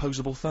hasn't got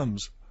opposable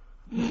thumbs.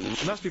 And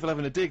that's people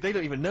having a dig. They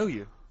don't even know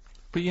you.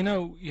 But you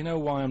know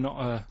why I'm not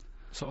a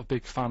sort of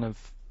big fan of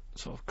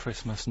sort of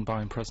Christmas and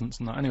buying presents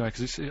and that anyway,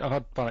 because I've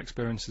had bad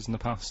experiences in the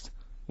past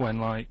when,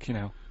 like, you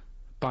know,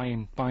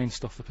 buying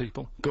stuff for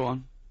people. Go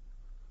on.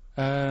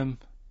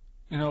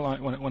 You know, like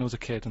when I was a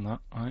kid and that,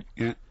 right?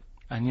 Yeah.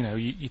 And, you know,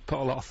 you put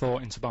a lot of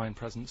thought into buying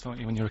presents, don't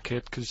you, when you're a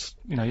kid, because,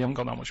 you know, you haven't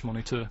got that much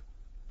money to...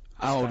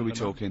 How old are we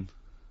talking?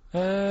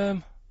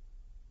 About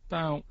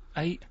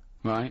 8.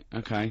 Right,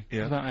 okay.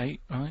 Yeah. About 8,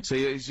 right? So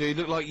you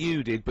look like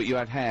you did, but you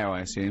had hair,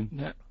 I assume?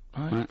 Yeah,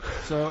 right.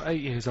 So, 8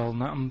 years old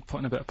and that, I'm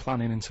putting a bit of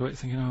planning into it,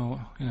 thinking,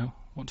 oh, you know,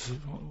 what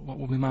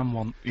will my mum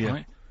want,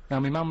 right? Now,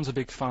 my mum's a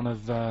big fan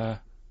of,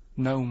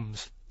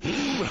 gnomes.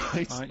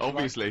 Right,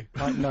 obviously.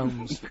 Like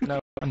gnomes.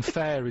 And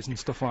fairies and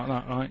stuff like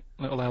that, right?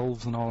 Little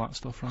elves and all that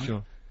stuff, right?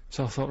 Sure.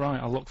 So I thought,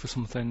 right, I'll look for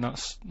something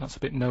that's a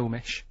bit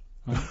gnomish.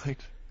 Right.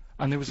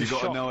 And there was You this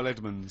got shop. a Noel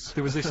Edmonds.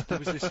 There was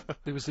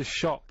this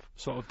shop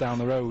sort of down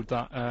the road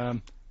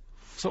that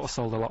sort of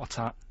sold a lot of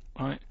tat,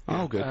 right?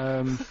 Oh,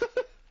 good.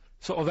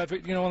 Sort of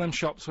you know, one of them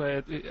shops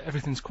where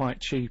everything's quite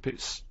cheap.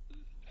 It's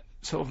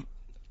sort of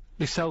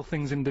they sell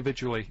things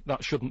individually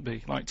that shouldn't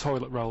be, like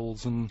toilet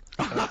rolls and.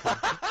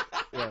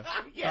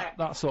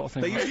 That sort of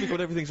thing. They used to be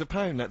called everything's a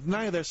pound.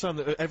 Now there's some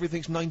that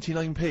everything's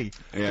 99p.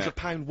 Because a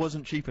pound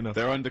wasn't cheap enough.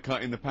 They're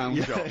undercutting the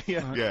pound shop.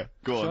 Yeah,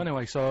 go on. So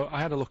anyway, so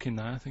I had a look in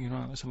there, thinking,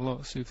 right, let's have a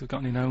look, see if they've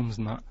got any gnomes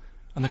and that.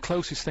 And the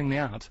closest thing they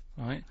had,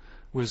 right,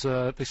 was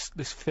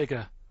this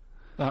figure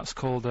that's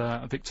called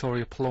a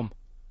Victoria Plum.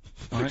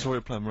 Right?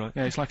 Victoria Plum, right?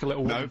 Yeah, it's like a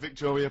little. No,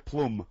 Victoria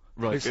Plum.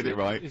 Right, get it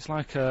right. It's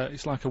like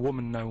a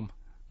woman gnome.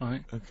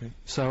 Right. Okay.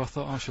 So I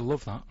thought I should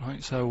love that.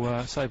 Right.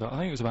 So save that. I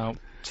think it was about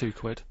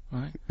 £2.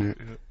 Right. Yeah.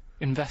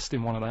 Invest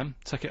in one of them,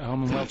 take it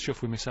home and well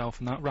chuff with myself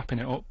and that, wrapping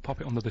it up,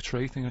 pop it under the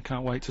tree, think I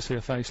can't wait to see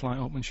her face light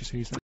up when she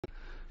sees it. Do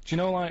you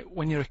know, like,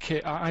 when you're a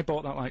kid, I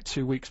bought that like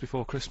 2 weeks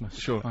before Christmas.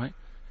 Sure. Right?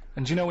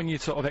 And do you know when you're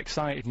sort of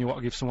excited and you want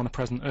to give someone a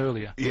present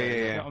earlier? Yeah.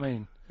 You know what I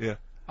mean? Yeah.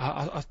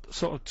 I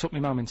sort of took my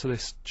mum into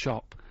this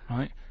shop,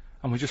 right?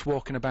 And we're just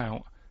walking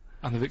about,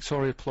 and the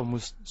Victoria Plum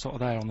was sort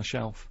of there on the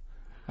shelf.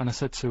 And I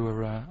said to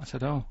her, I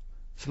said, look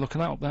at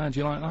that up there, do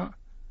you like that?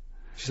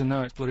 She said,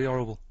 no, it's bloody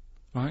horrible.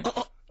 Right?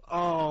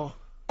 Oh.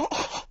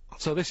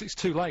 So it's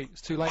too late.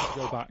 It's too late to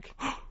go back.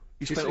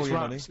 You spent all your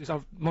money.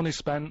 Money's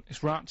spent.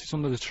 It's wrapped. It's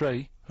under the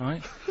tree.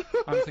 Right?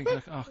 I'm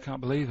thinking, oh, I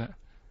can't believe it.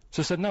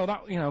 So I said, no,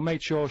 that, you know,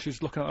 made sure she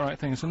was looking at the right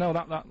thing. I said, no,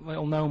 that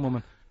little gnome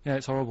woman. Yeah,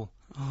 it's horrible.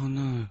 Oh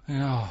no.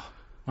 Yeah.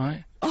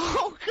 Right?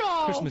 Oh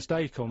God. Christmas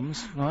Day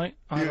comes. Right?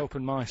 I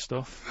open my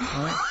stuff.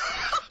 Right?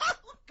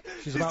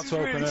 She's about to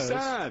open hers.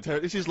 Sad.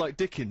 This is like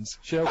Dickens.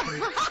 She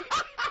opened.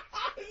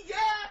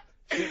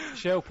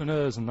 she opened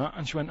hers and that,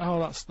 and she went, "Oh,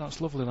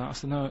 that's lovely." That I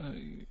said, "No,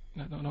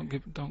 don't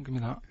give me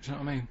that." Do you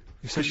know what I mean?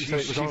 You said She it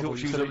was horrible. thought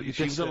You said it, you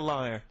she was dissed a it.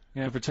 liar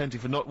Yeah. for pretending,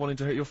 for not wanting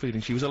to hurt your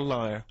feelings. She was a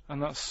liar.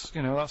 And that's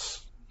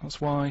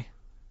why.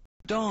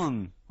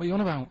 Don. What are you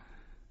on about?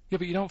 Yeah,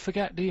 but you don't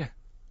forget, do you?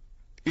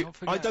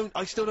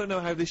 I still don't know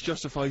how this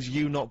justifies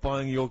you not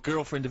buying your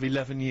girlfriend of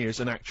 11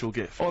 years an actual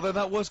gift. Although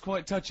that was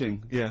quite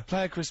touching. Yeah.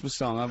 Play a Christmas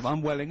song.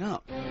 I'm welling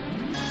up.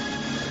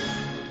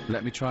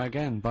 Let Me Try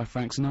Again by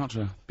Frank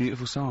Sinatra.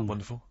 Beautiful song.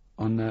 Wonderful.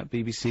 On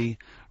BBC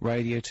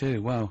Radio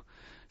 2. Well,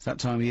 it's that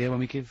time of year when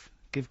we give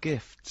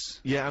gifts.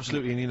 Yeah,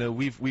 absolutely. And you know,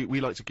 we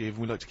like to give, and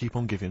we like to keep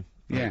on giving.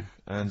 Yeah.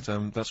 And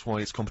that's why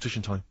it's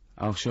competition time.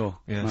 Oh, sure.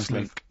 Yeah, Nice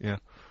Slink. link. Yeah.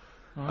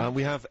 Alright.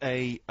 We have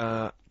a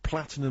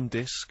platinum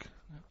disc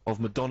of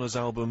Madonna's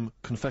album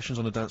Confessions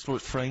on a Dance Floor.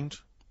 It's framed,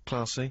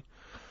 classy.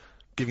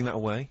 Giving that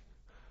away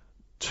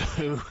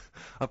to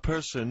a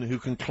person who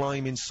can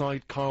climb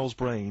inside Carl's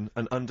brain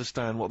and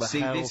understand what the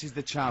hell this is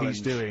the challenge.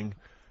 he's doing.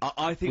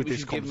 I think with we this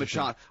should give him a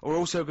competition. chance. We're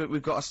also good.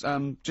 We've got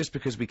just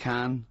because we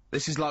can.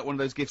 This is like one of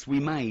those gifts we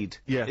made.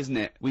 Yeah. Isn't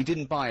it? We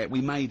didn't buy it.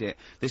 We made it.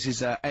 This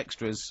is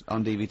extras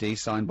on DVD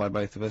signed by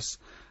both of us.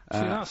 See,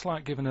 that's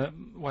like giving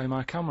away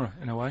my camera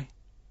in a way.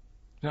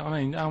 You know what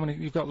I mean? How many?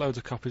 You've got loads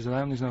of copies of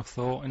them. There's no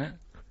thought in it.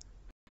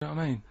 You know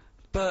what I mean?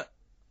 But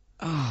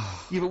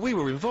Yeah, but we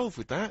were involved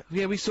with that.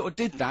 yeah, we sort of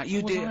did that.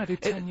 You Well, did. I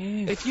did 10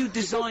 years. If you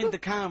designed the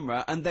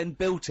camera and then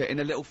built it in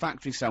a little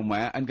factory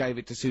somewhere and gave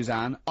it to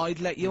Suzanne, I'd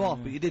let you off,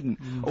 but you didn't.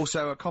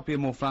 Also, a copy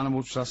of More Flammable,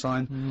 which I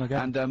signed,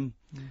 again. and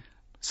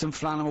some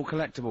Flammable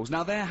collectibles.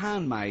 Now they're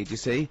handmade, you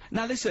see.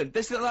 Now listen,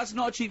 that's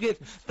not a cheap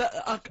gift.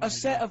 A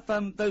set of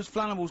those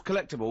Flammables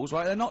collectibles,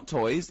 right? They're not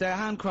toys. They're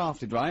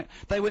handcrafted, right?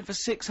 They went for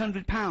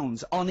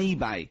 £600 on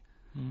eBay.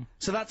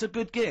 So that's a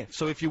good gift.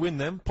 So if you win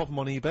them, pop them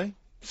on eBay.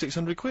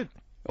 600 quid.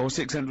 Or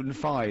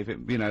 605.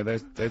 You know,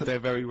 they're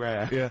very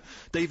rare. Yeah.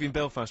 Davey in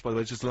Belfast, by the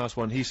way, just the last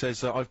one. He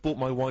says, I've bought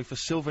my wife a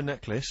silver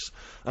necklace,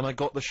 and I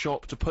got the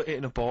shop to put it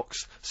in a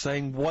box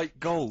saying white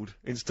gold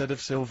instead of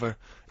silver.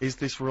 Is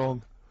this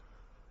wrong?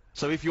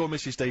 So if you're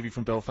Mrs. Davey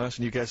from Belfast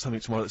and you get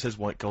something tomorrow that says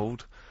white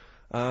gold,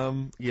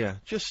 yeah,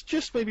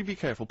 just maybe be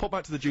careful. Pop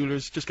back to the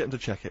jewellers, just get them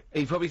to check it.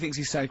 He probably thinks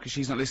he's safe because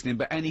she's not listening,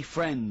 but any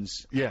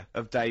friends Yeah.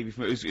 of Davey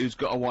who's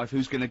got a wife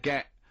who's going to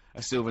get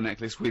a silver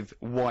necklace with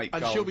white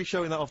And gold. she'll be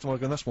showing that off tomorrow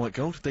going, that's white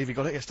gold. Davey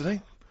got it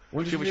yesterday.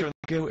 Well, she'll be showing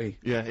guilty.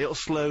 Yeah, it'll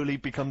slowly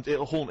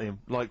it'll haunt him,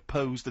 like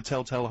Pose the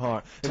Telltale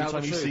Heart. Every Tell the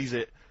time he truth. sees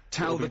it.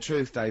 Tell the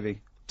truth,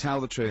 Davey. Tell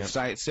the truth.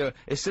 Say it's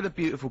still a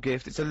beautiful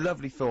gift. It's a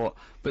lovely thought,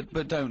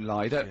 but don't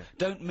lie.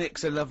 Don't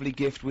mix a lovely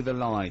gift with a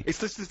lie. It's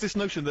this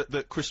notion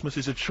that Christmas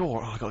is a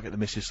chore. Oh, I gotta get the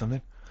missus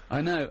something.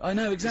 I know,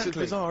 exactly. It's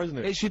bizarre, isn't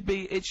it? It should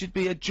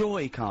be a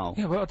joy, Carl.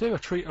 Yeah, well, I do. I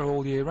treat her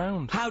all year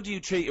round. How do you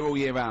treat her all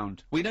year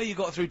round? We know you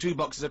got through 2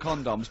 boxes of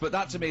condoms, but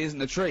that to me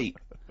isn't a treat.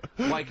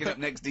 Waking up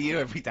next to you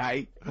every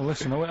day. Well,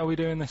 listen, are we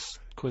doing this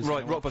quiz?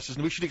 Right, now? Rockbusters.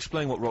 And we should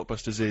explain what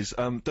Rockbusters is.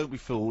 Don't be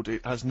fooled.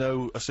 It has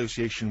no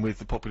association with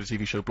the popular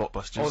TV show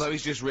Blockbusters. Although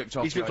he's just ripped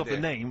off. He's ripped off the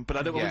name, but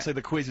I don't want Yeah. to say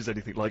the quiz is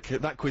anything like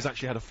it. That quiz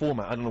actually had a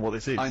format. I don't know what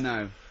this is. I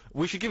know.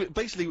 We should give it,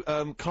 basically,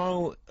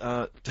 Carl,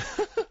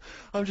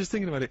 I'm just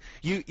thinking about it.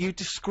 You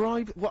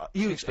describe, what,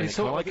 you explain it,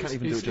 Carl, I can't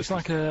even do it It's justice.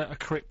 like a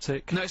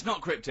cryptic. No, it's not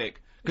cryptic.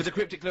 Because a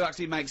cryptic clue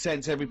actually makes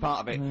sense, every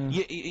part of it.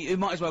 You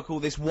might as well call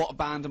this What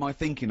Band Am I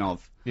Thinking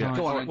Of? Yeah. Right,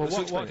 Go on, well, then.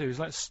 what Explain I do is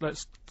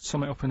let's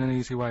sum it up in an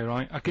easy way,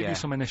 right? I give Yeah. you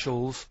some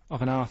initials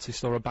of an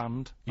artist or a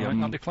band, right?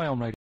 That they play on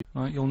radio,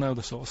 right? You'll know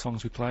the sort of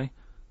songs we play,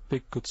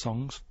 big good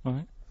songs,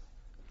 right?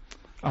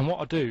 And what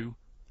I do,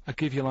 I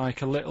give you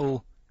like a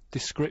little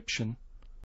description